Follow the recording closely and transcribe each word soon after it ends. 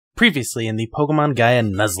Previously in the Pokemon Gaia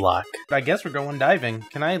Nuzlocke. I guess we're going diving.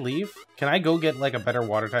 Can I leave? Can I go get like a better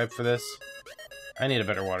water type for this? I need a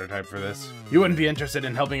better water type for this. You wouldn't be interested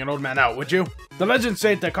in helping an old man out, would you? The legends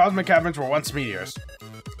state that cosmic caverns were once meteors.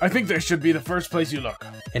 I think they should be the first place you look.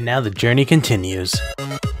 And now the journey continues.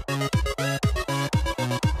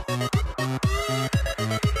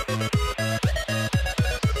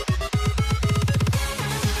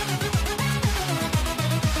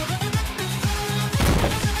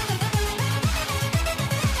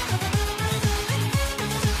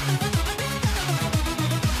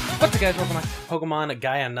 What's up guys, welcome back to Pokemon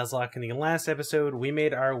Gaia Nuzlocke. In the last episode, we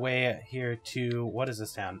made our way here to, what is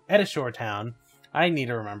this town? Edishore Town. I need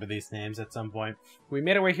to remember these names at some point. We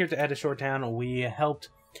made our way here to Edishore Town. We helped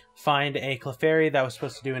find a Clefairy that was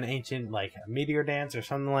supposed to do an ancient, like, meteor dance or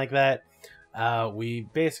something like that. We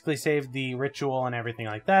basically saved the ritual and everything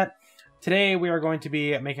like that. Today, we are going to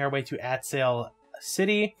be making our way to Atsail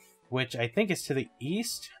City, which I think is to the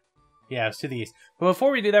east. Yeah, it's to the east. But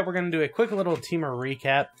before we do that, we're going to do a quick little teamer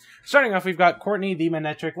recap. Starting off, we've got Courtney, the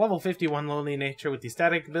Manectric, level 51 Lonely Nature with the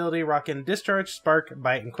static ability, rocking Discharge, Spark,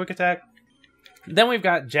 Bite, and Quick Attack. Then we've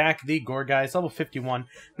got Jack, the Gourgeist, level 51,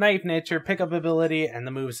 Naive Nature, Pickup ability, and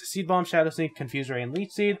the moves Seed Bomb, Shadow Sneak, Confuse Ray, and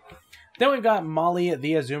Leech Seed. Then we've got Molly,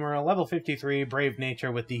 the Azumarill, level 53, Brave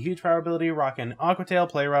Nature with the Huge Power ability, rocking Aqua Tail,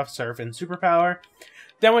 Play Rough, Surf, and Superpower.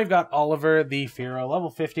 Then we've got Oliver, the Fearow,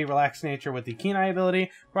 level 50, Relaxed Nature with the Keen Eye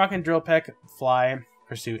ability, rocking Drill Peck, Fly,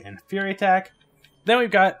 Pursuit, and Fury Attack. Then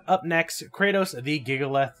we've got, up next, Kratos, the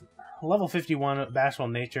Gigalith, level 51, Bashful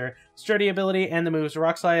Nature, Sturdy ability, and the moves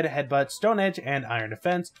Rock Slide, Headbutt, Stone Edge, and Iron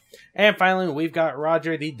Defense. And finally, we've got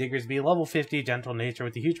Roger, the Diggersby, level 50, Gentle Nature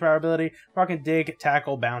with the Huge Power ability, rocking Dig,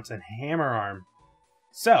 Tackle, Bounce, and Hammer Arm.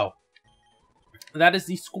 So, that is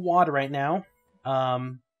the squad right now.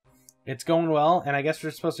 It's going well, and I guess we're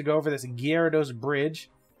supposed to go over this Gyarados bridge.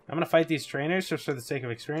 I'm going to fight these trainers just for the sake of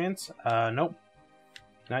experience. Nope.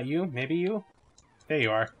 Not you. Maybe you? There you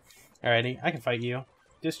are. Alrighty, I can fight you.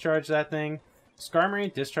 Discharge that thing.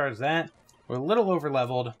 Skarmory, discharge that. We're a little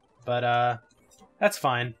over-leveled, but that's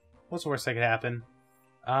fine. What's the worst that could happen?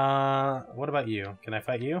 What about you? Can I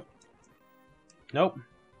fight you? Nope.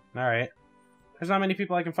 Alright. There's not many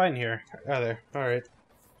people I can fight in here, are there? Alright.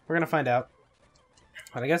 We're going to find out.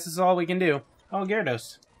 But I guess this is all we can do. Oh,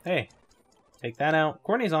 Gyarados. Hey. Take that out.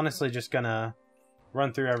 Courtney's honestly just gonna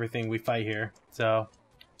run through everything we fight here. So,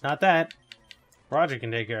 not that. Roger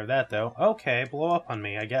can take care of that, though. Okay, blow up on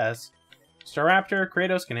me, I guess. Staraptor,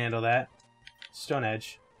 Kratos can handle that. Stone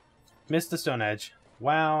Edge. Missed the Stone Edge.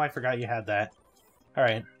 Wow, I forgot you had that.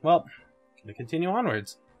 Alright, well, gonna continue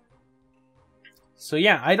onwards. So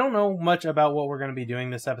yeah, I don't know much about what we're gonna be doing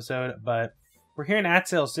this episode, but we're here in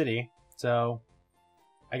Atsail City, so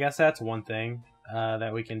I guess that's one thing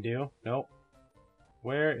that we can do. Nope.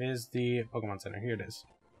 Where is the Pokemon Center? Here it is.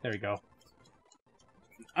 There we go.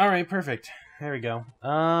 Alright, perfect. There we go.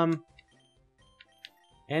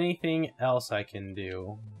 Anything else I can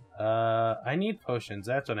do? I need potions.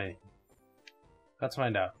 That's what I need. Let's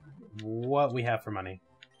find out what we have for money.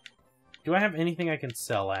 Do I have anything I can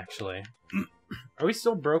sell, actually? Are we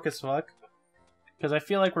still broke as fuck? Because I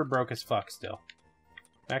feel like we're broke as fuck still.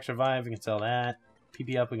 Max Revive, we can sell that.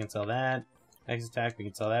 PP up, we can sell that. X Attack, we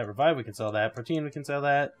can sell that. Revive, we can sell that. Protein, we can sell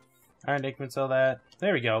that. Iron Dick, we can sell that.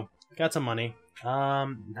 There we go. Got some money.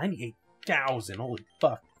 98,000. Holy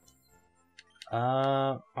fuck.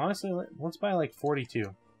 Honestly, let's buy like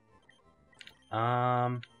 42.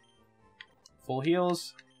 Full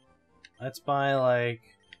heals. Let's buy like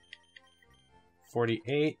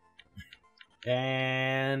 48.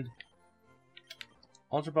 And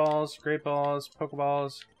Ultra Balls, Great Balls,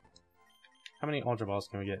 Pokeballs. How many Ultra Balls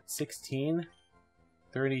can we get? 16,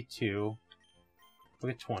 32,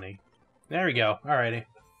 look at 20. There we go. Alrighty.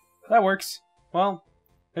 That works. Well,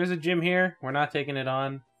 there's a gym here. We're not taking it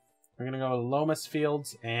on. We're going to go to Lomas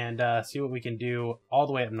Fields and see what we can do all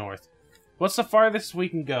the way up north. What's the farthest we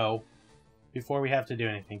can go before we have to do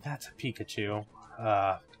anything? That's a Pikachu.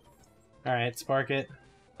 Alright, spark it.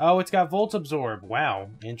 Oh, it's got Volt Absorb.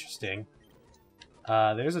 Wow, interesting.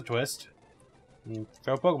 There's a twist.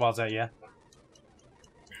 Throw Pokeballs at you.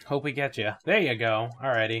 Hope we get you. There you go.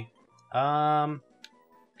 Alrighty.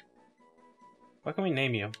 What can we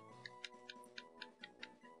name you?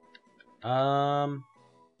 Let's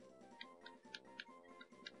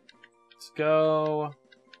go.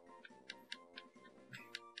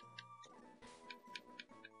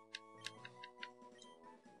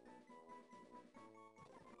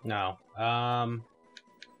 No. I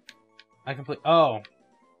can play. Oh.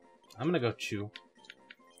 I'm gonna go Chew.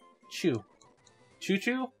 Chew.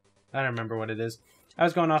 Choo-Choo? I don't remember what it is. I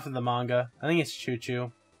was going off of the manga. I think it's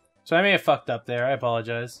Choo-Choo. So I may have fucked up there. I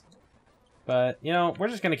apologize. But, you know, we're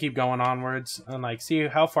just going to keep going onwards and, like, see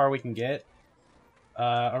how far we can get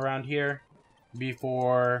around here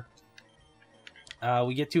before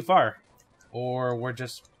we get too far. Or we're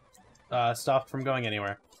just stopped from going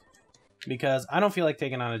anywhere. Because I don't feel like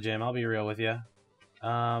taking on a gym. I'll be real with you.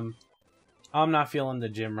 I'm not feeling the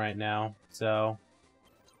gym right now. So...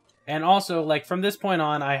 And also, like, from this point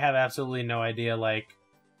on, I have absolutely no idea, like,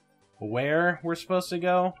 where we're supposed to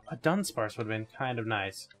go. A Dunsparce would have been kind of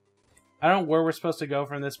nice. I don't know where we're supposed to go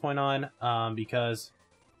from this point on, because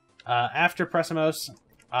after Pressimos,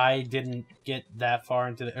 I didn't get that far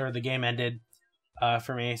into the game ended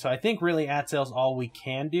for me. So I think really Atsail's all we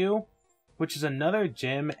can do, which is another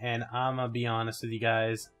gym, and I'm gonna be honest with you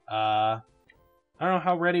guys. I don't know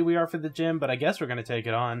how ready we are for the gym, but I guess we're gonna take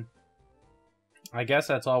it on. I guess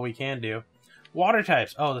that's all we can do. Water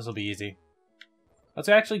types. Oh, this will be easy. Let's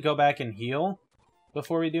actually go back and heal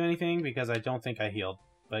before we do anything, because I don't think I healed.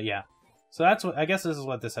 But yeah. So that's what, I guess this is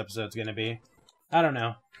what this episode's going to be. I don't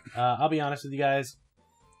know. I'll be honest with you guys.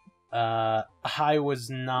 I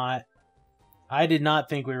did not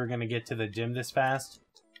think we were going to get to the gym this fast.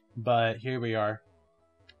 But here we are.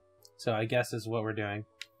 So I guess this is what we're doing.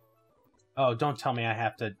 Oh, don't tell me I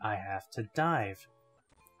have to dive.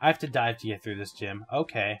 I have to dive to get through this gym.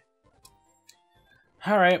 Okay.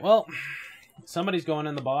 Alright, well, somebody's going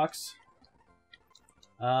in the box.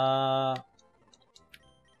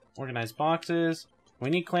 Organized boxes. We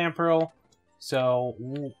need Clam Pearl, so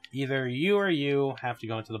either you or you have to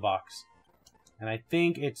go into the box. And I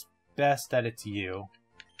think it's best that it's you.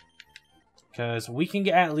 Because we can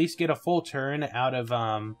at least get a full turn out of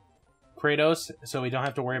Kratos, so we don't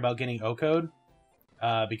have to worry about getting O-Code.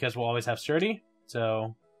 Because we'll always have Sturdy,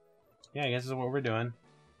 so... Yeah, I guess this is what we're doing.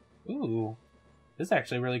 Ooh. This is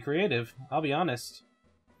actually really creative. I'll be honest.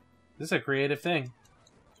 This is a creative thing.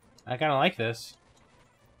 I kind of like this.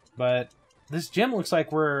 But this gym looks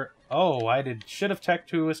like we're... Oh, should have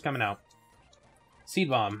checked who was coming out. Seed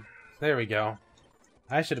Bomb. There we go.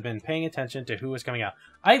 I should have been paying attention to who was coming out.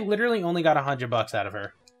 I literally only got $100 out of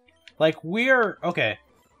her. Like, we're... Okay.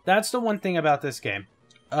 That's the one thing about this game.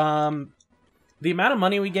 The amount of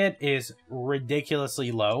money we get is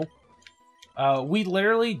ridiculously low. We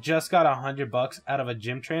literally just got $100 out of a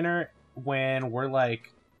gym trainer when we're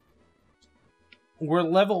like in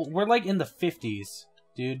the 50s,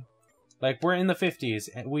 dude. Like, we're in the 50s,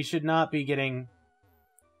 and we should not be getting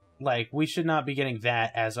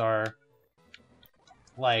that as our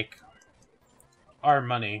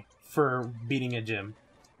money for beating a gym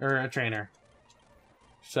or a trainer.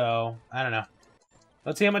 So, I don't know.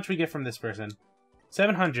 Let's see how much we get from this person.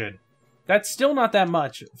 700. That's still not that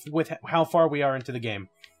much with how far we are into the game.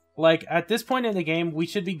 Like, at this point in the game, we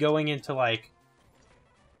should be going into, like,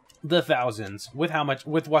 the thousands with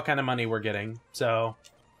what kind of money we're getting. So,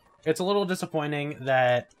 it's a little disappointing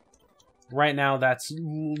that right now that's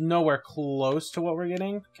nowhere close to what we're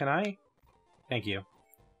getting. Can I? Thank you.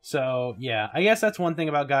 So, yeah, I guess that's one thing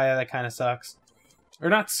about Gaia that kind of sucks. Or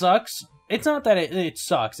not sucks. It's not that it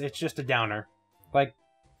sucks. It's just a downer. Like,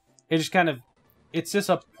 it just kind of... It's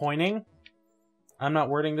disappointing. I'm not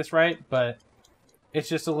wording this right, but it's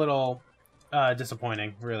just a little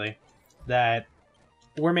disappointing, really, that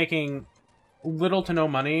we're making little to no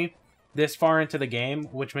money this far into the game,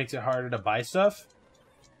 which makes it harder to buy stuff,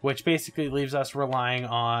 which basically leaves us relying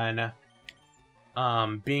on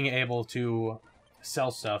being able to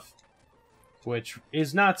sell stuff, which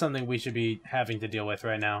is not something we should be having to deal with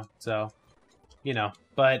right now. So, you know,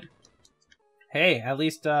 but hey, at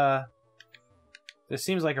least this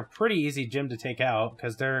seems like a pretty easy gym to take out,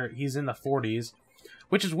 because he's in the 40s.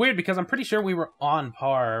 Which is weird, because I'm pretty sure we were on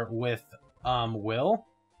par with Will.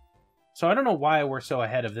 So I don't know why we're so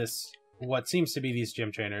ahead of this, what seems to be these gym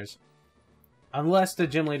trainers. Unless the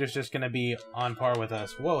gym leader's just going to be on par with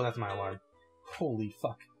us. Whoa, that's my alarm. Holy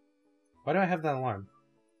fuck. Why do I have that alarm?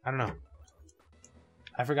 I don't know.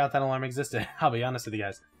 I forgot that alarm existed. I'll be honest with you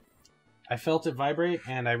guys. I felt it vibrate,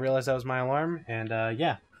 and I realized that was my alarm, and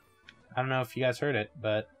yeah. I don't know if you guys heard it,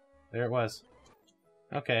 but there it was.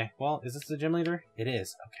 Okay, well, is this the gym leader? It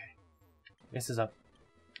is. Okay. This is up.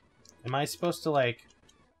 Am I supposed to, like...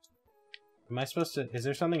 Is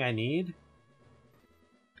there something I need?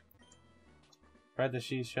 Spread the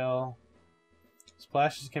seashell.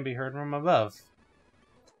 Splashes can be heard from above.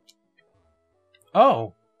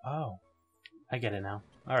 Oh! Oh. I get it now.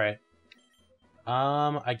 Alright.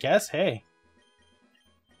 I guess, hey.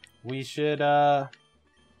 We should,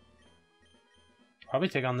 probably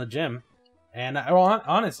take on the gym. And, well,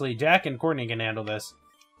 honestly, Jack and Courtney can handle this.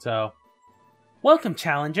 So, welcome,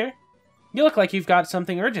 Challenger. You look like you've got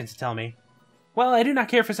something urgent to tell me. Well, I do not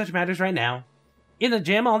care for such matters right now. In the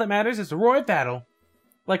gym, all that matters is the roar of battle.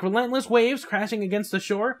 Like relentless waves crashing against the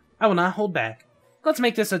shore, I will not hold back. Let's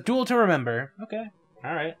make this a duel to remember. Okay,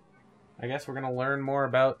 alright. I guess we're gonna learn more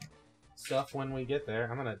about stuff when we get there.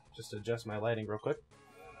 I'm gonna just adjust my lighting real quick.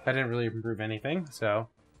 I didn't really improve anything, so...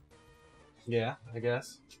 yeah, I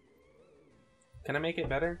guess. Can I make it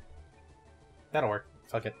better? That'll work.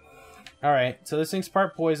 Fuck it. Alright, so this thing's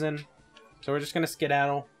part poison. So we're just gonna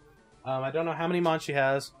skedaddle. I don't know how many mons she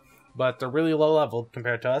has, but they're really low leveled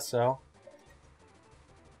compared to us, so...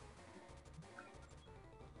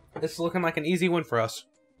 this is looking like an easy win for us.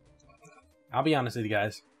 I'll be honest with you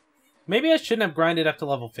guys. Maybe I shouldn't have grinded up to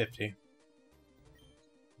level 50.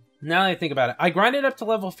 Now that I think about it. I grinded up to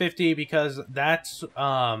level 50 because that's...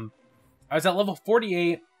 I was at level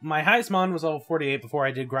 48. My highest mon was level 48 before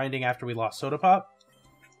I did grinding after we lost Soda Pop.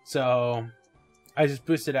 So... I just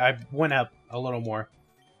boosted it. I went up a little more.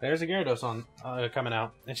 There's a Gyarados on coming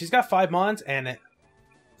out. And she's got 5 mons, and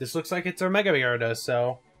this looks like it's our Mega Gyarados,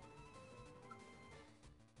 so...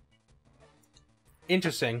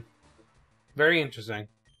 interesting. Very interesting.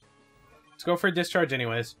 Let's go for a discharge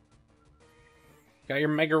anyways. Got your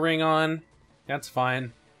Mega Ring on. That's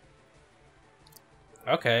fine.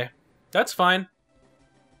 Okay. That's fine.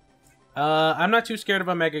 I'm not too scared of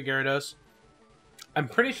a Mega Gyarados. I'm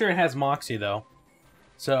pretty sure it has Moxie, though.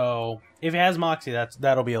 So, if it has Moxie,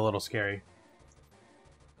 that'll be a little scary.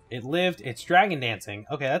 It lived. It's Dragon Dancing.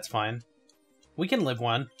 Okay, that's fine. We can live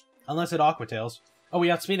one. Unless it Aqua Tails. Oh,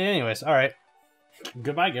 we outspeed it anyways. Alright.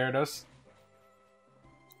 Goodbye, Gyarados.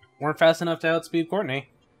 Weren't fast enough to outspeed Courtney.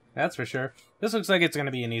 That's for sure. This looks like it's going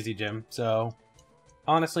to be an easy gym, so...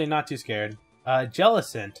 honestly, not too scared.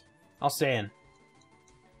 Jellicent. I'll stay in.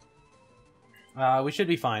 We should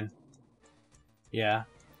be fine. Yeah.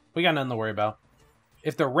 We got nothing to worry about.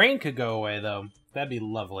 If the rain could go away, though, that'd be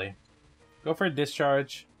lovely. Go for a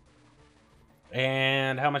discharge.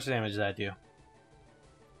 And how much damage does that do?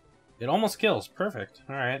 It almost kills. Perfect.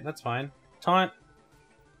 Alright, that's fine. Taunt.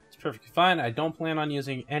 It's perfectly fine. I don't plan on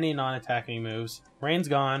using any non-attacking moves. Rain's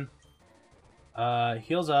gone.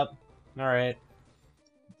 Heals up. Alright.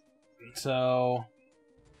 So...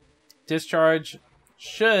 discharge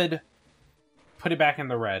should put it back in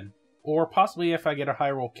the red. Or possibly if I get a high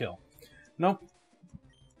roll kill. Nope.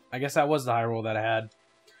 I guess that was the high roll that I had.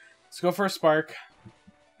 Let's go for a spark.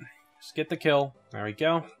 Just get the kill. There we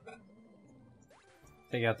go.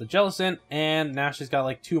 Take out the Jellicent, and now she's got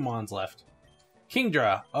like 2 mons left.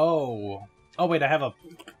 Kingdra. Oh. Oh wait, I have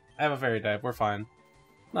a fairy type. We're fine.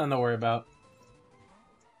 Nothing to worry about.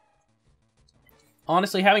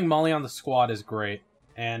 Honestly, having Molly on the squad is great.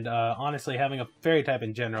 And honestly, having a fairy type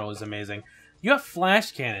in general is amazing. You have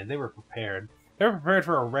Flash Cannon. They were prepared. They were prepared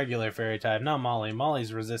for a regular fairy type, not Molly.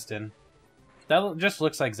 Molly's resistant. That just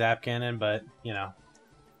looks like Zap Cannon, but, you know.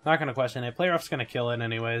 Not going to question it. Player Off's going to kill it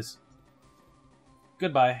anyways.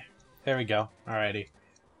 Goodbye. There we go. Alrighty.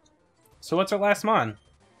 So what's her last mon?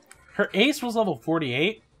 Her ace was level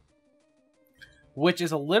 48. Which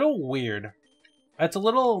is a little weird. It's a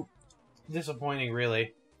little disappointing,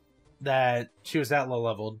 really, that she was that low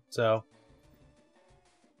leveled, so...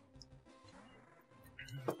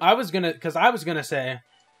 I was gonna say,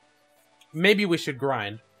 maybe we should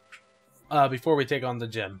grind before we take on the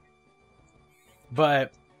gym.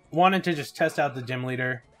 But wanted to just test out the gym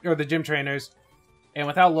leader, or the gym trainers, and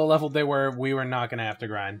with how low leveled they were, we were not gonna have to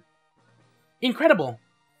grind. Incredible!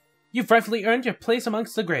 You've rightfully earned your place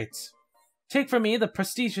amongst the greats. Take from me the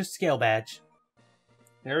prestigious scale badge.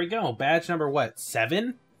 There we go. Badge number what?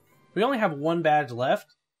 7? We only have 1 badge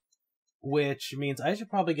left, which means I should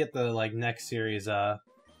probably get the next series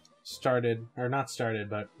started, or not started,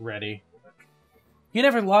 but ready. You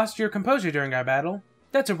never lost your composure during our battle.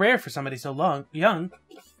 That's a rare for somebody so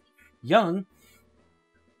young.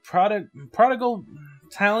 Prodigal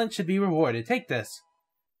talent should be rewarded. Take this.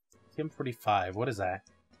 Tim 45. What is that?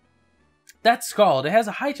 That's Scald. It has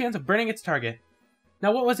a high chance of burning its target.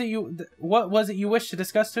 Now, what was it you wished to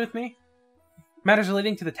discuss with me? Matters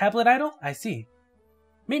relating to the tablet idol? I see.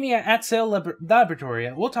 Meet me at Sale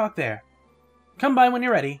Laboratory. We'll talk there. Come by when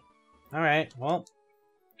you're ready. Alright, well.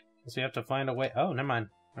 Guess we have to find a way. Oh, never mind.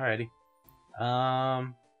 Alrighty.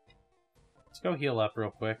 Let's go heal up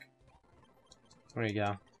real quick. There you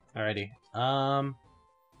go. Alrighty.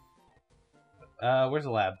 Where's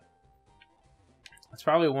the lab? It's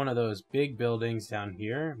probably one of those big buildings down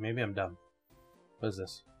here. Maybe I'm dumb. What is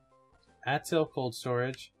this? Atsil Cold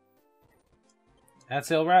Storage.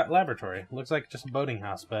 Atsil Laboratory. Looks like just a boating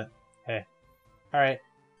house, but hey. Alright.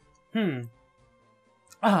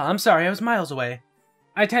 I'm sorry, I was miles away.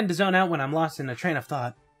 I tend to zone out when I'm lost in a train of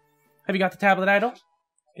thought. Have you got the tablet idol?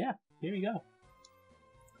 Yeah, here we go.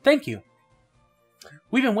 Thank you.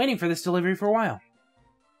 We've been waiting for this delivery for a while.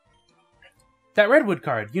 That redwood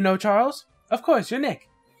card, you know Charles? Of course, you're Nick.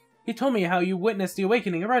 He told me how you witnessed the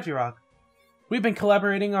awakening of Reggie Rock. We've been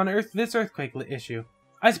collaborating on this earthquake issue.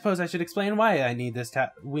 I suppose I should explain why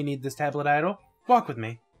we need this tablet idol. Walk with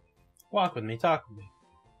me. Walk with me, talk with me.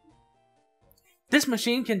 This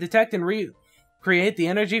machine can detect and recreate the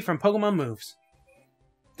energy from Pokemon moves.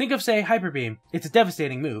 Think of, say, Hyper Beam. It's a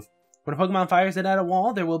devastating move. When a Pokemon fires it at a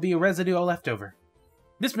wall, there will be a residue left over.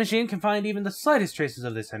 This machine can find even the slightest traces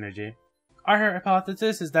of this energy. Our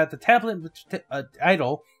hypothesis is that the tablet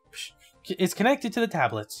idol is connected to the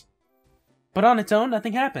tablets. But on its own,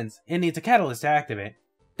 nothing happens. It needs a catalyst to activate.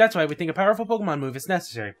 That's why we think a powerful Pokemon move is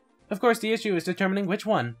necessary. Of course, the issue is determining which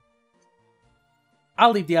one.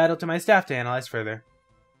 I'll leave the idol to my staff to analyze further.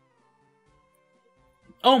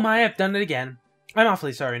 Oh my, I've done it again. I'm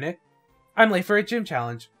awfully sorry, Nick. I'm late for a gym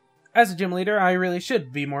challenge. As a gym leader, I really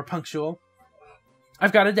should be more punctual.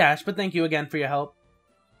 I've got a dash, but thank you again for your help.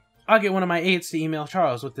 I'll get one of my aides to email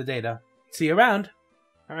Charles with the data. See you around.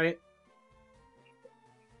 Alright.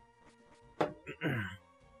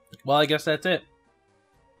 Well, I guess that's it.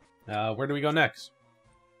 Where do we go next?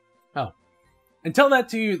 Oh. And tell that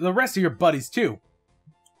to the rest of your buddies, too.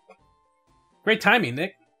 Great timing,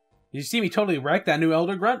 Nick. Did you see me totally wreck that new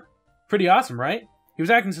Elder Grunt? Pretty awesome, right? He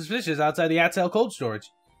was acting suspicious outside the Atzel cold storage.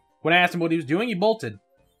 When I asked him what he was doing, he bolted.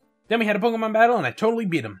 Then we had a Pokemon battle, and I totally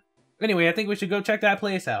beat him. Anyway, I think we should go check that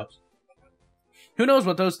place out. Who knows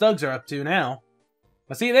what those thugs are up to now?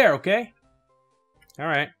 I'll see you there, okay?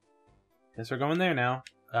 Alright. Guess we're going there now.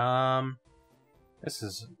 This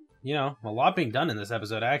is, you know, a lot being done in this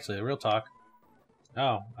episode, actually. Real talk.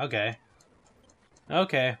 Oh, okay.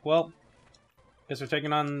 Okay, well, guess we're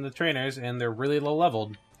taking on the trainers, and they're really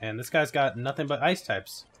low-leveled. And this guy's got nothing but ice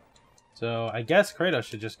types. So, I guess Kratos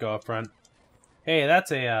should just go up front. Hey,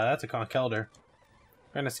 that's a Conkeldurr.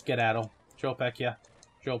 We're gonna skedaddle. Drill peck ya.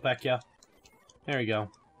 Drill peck ya. There we go.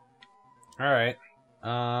 Alright.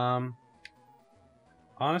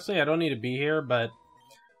 Honestly, I don't need to be here, but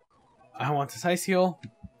I want this ice heal.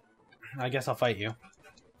 I guess I'll fight you.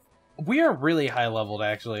 We are really high leveled,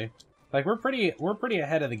 actually. Like, we're pretty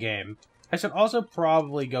ahead of the game. I should also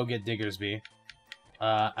probably go get Diggersby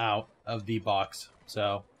out of the box.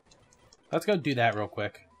 So, let's go do that real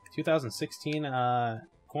quick. 2016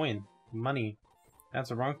 coin. Money. That's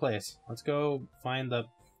the wrong place. Let's go find the...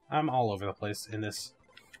 I'm all over the place in this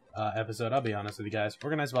episode, I'll be honest with you guys.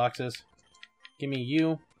 Organize boxes. Give me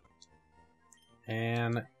you.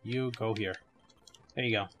 And you go here. There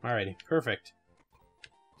you go. Alrighty. Perfect.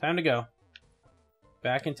 Time to go.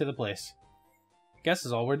 Back into the place. Guess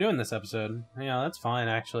is all we're doing this episode. Yeah, that's fine,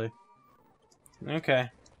 actually. Okay.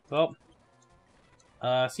 Well.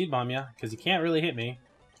 Seed Bomb ya, because you can't really hit me.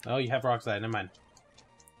 Oh, you have Rock Slide. Never mind.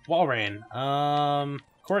 Walrein.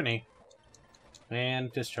 Courtney.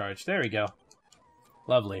 And Discharge. There we go.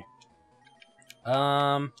 Lovely.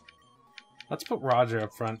 Let's put Roger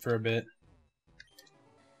up front for a bit.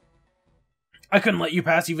 I couldn't let you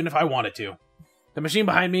pass even if I wanted to. The machine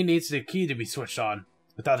behind me needs the key to be switched on.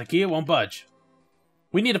 Without the key, it won't budge.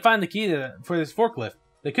 We need to find the key for this forklift.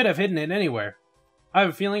 They could have hidden it anywhere. I have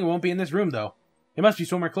a feeling it won't be in this room, though. It must be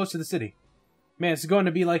somewhere close to the city. Man, it's going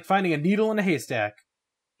to be like finding a needle in a haystack.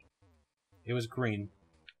 It was green.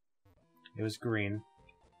 It was green.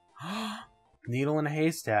 Needle in a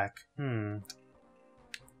haystack. Nah,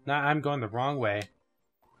 I'm going the wrong way.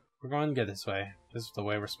 We're going to get this way. This is the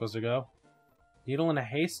way we're supposed to go. Needle in a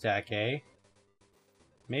haystack, eh?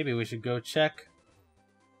 Maybe we should go check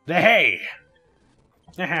the hay!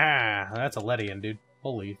 That's a Ledian, dude.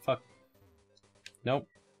 Holy fuck. Nope.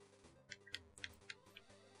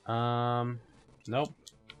 Nope.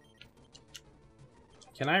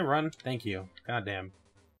 Can I run? Thank you. Goddamn.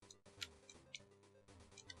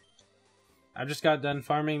 I just got done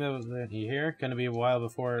farming the you hear? Gonna be a while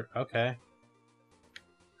before... Okay.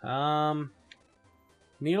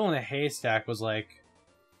 Needle in a haystack was like...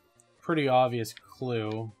 pretty obvious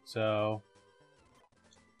clue, so...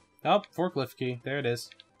 Oh, forklift key. There it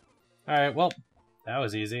is. Alright, well, that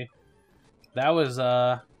was easy. That was,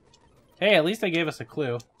 hey, at least they gave us a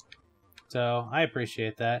clue. So, I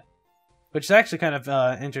appreciate that. Which is actually kind of,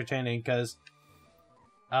 entertaining, because...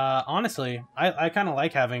 honestly, I kind of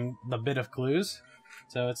like having the bit of clues.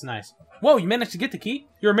 So, it's nice. Whoa, you managed to get the key?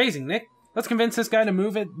 You're amazing, Nick. Let's convince this guy to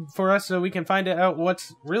move it for us so we can find out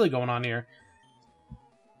what's really going on here.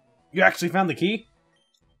 You actually found the key?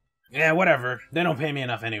 Yeah, whatever. They don't pay me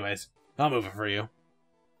enough anyways. I'll move it for you.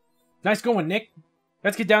 Nice going, Nick.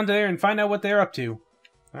 Let's get down there and find out what they're up to.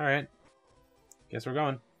 Alright. Guess we're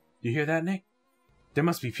going. You hear that, Nick? There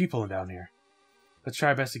must be people down here. Let's try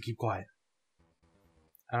our best to keep quiet.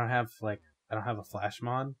 I don't have a flash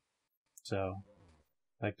mod, so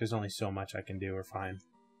like there's only so much I can do. We're fine.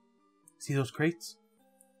 See those crates?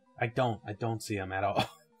 I don't see them at all.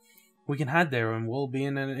 We can hide there and we'll be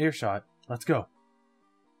in an earshot. Let's go.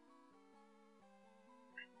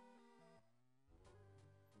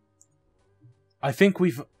 I think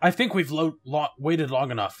we've waited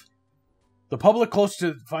long enough. The public are close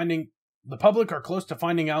to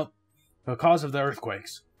finding out the cause of the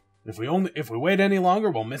earthquakes. If we wait any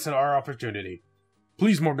longer, we'll miss our opportunity.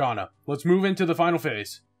 Please, Morgana, let's move into the final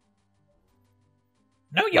phase.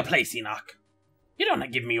 Know your place, Enoch. You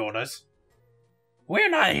don't give me orders. We're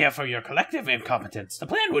not here for your collective incompetence. The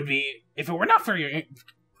plan would be, if it were not for your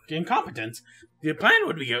incompetence, the plan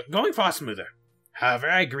would be going far smoother. However,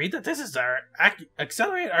 I agree that this is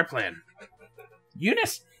accelerate our plan.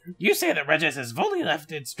 Eunice, you say that Regis has fully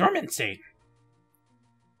left its dormant state.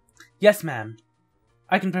 Yes, ma'am.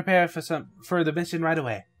 I can prepare for the mission right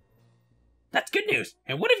away. That's good news.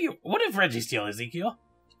 And what if Reggie still, Ezekiel?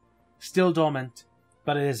 Still dormant,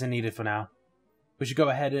 but it isn't needed for now. We should go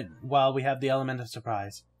ahead while we have the element of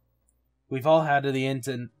surprise. We've all had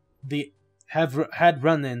had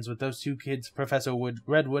run-ins with those two kids Professor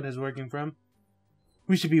Redwood is working from.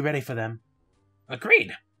 We should be ready for them.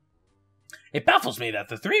 Agreed. It baffles me that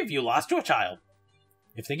the three of you lost to a child.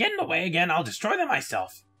 If they get in the way again, I'll destroy them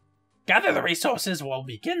myself. Gather the resources, we'll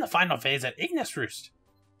begin the final phase at Ignis Roost.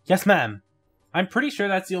 Yes, ma'am. I'm pretty sure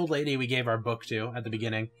that's the old lady we gave our book to at the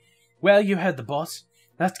beginning. Well, you heard the boss.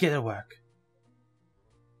 Let's get to work.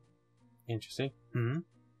 Interesting.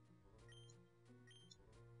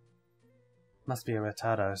 Must be a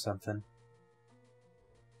retardo or something.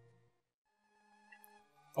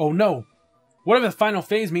 Oh no! Whatever the final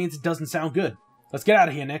phase means, it doesn't sound good. Let's get out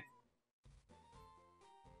of here, Nick.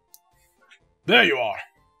 There you are.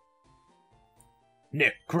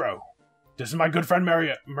 Nick, Crow. This is my good friend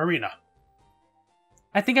Marina.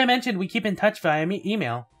 I think I mentioned we keep in touch via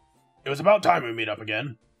email. It was about time we meet up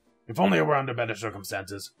again. If only it were under better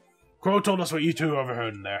circumstances. Crow told us what you two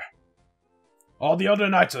overheard in there. All the other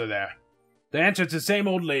knights are there. They answer to some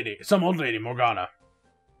old lady, Morgana.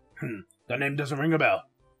 That name doesn't ring a bell.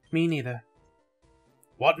 Me neither.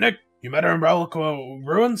 What, Nick? You met her in Relico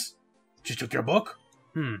Ruins? She took your book?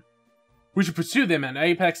 We should pursue them at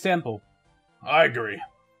Apex Temple. I agree.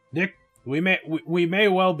 Nick, we may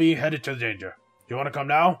well be headed to danger. Do you want to come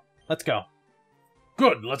now? Let's go.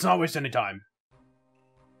 Good, let's not waste any time.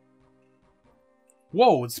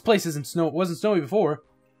 Whoa, this place wasn't snowy before.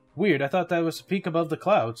 Weird, I thought that was a peak above the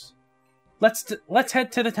clouds. Let's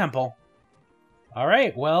head to the temple.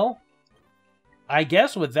 Alright, well, I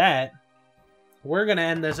guess with that, we're going to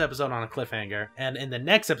end this episode on a cliffhanger. And in the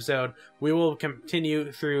next episode, we will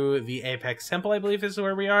continue through the Apex Temple, I believe is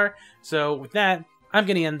where we are. So with that, I'm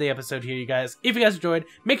going to end the episode here, you guys. If you guys enjoyed,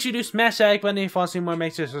 make sure you do smash that like button. If you want to see more,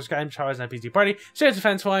 make sure to subscribe to Charles and PC Party. Share your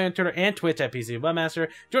friends, follow on Twitter and Twitch at PCBloodMaster.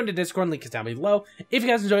 Join the Discord, link is down below. If you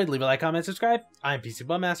guys enjoyed, leave a like, comment, subscribe. I'm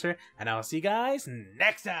PCBloodMaster, and I will see you guys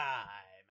next time.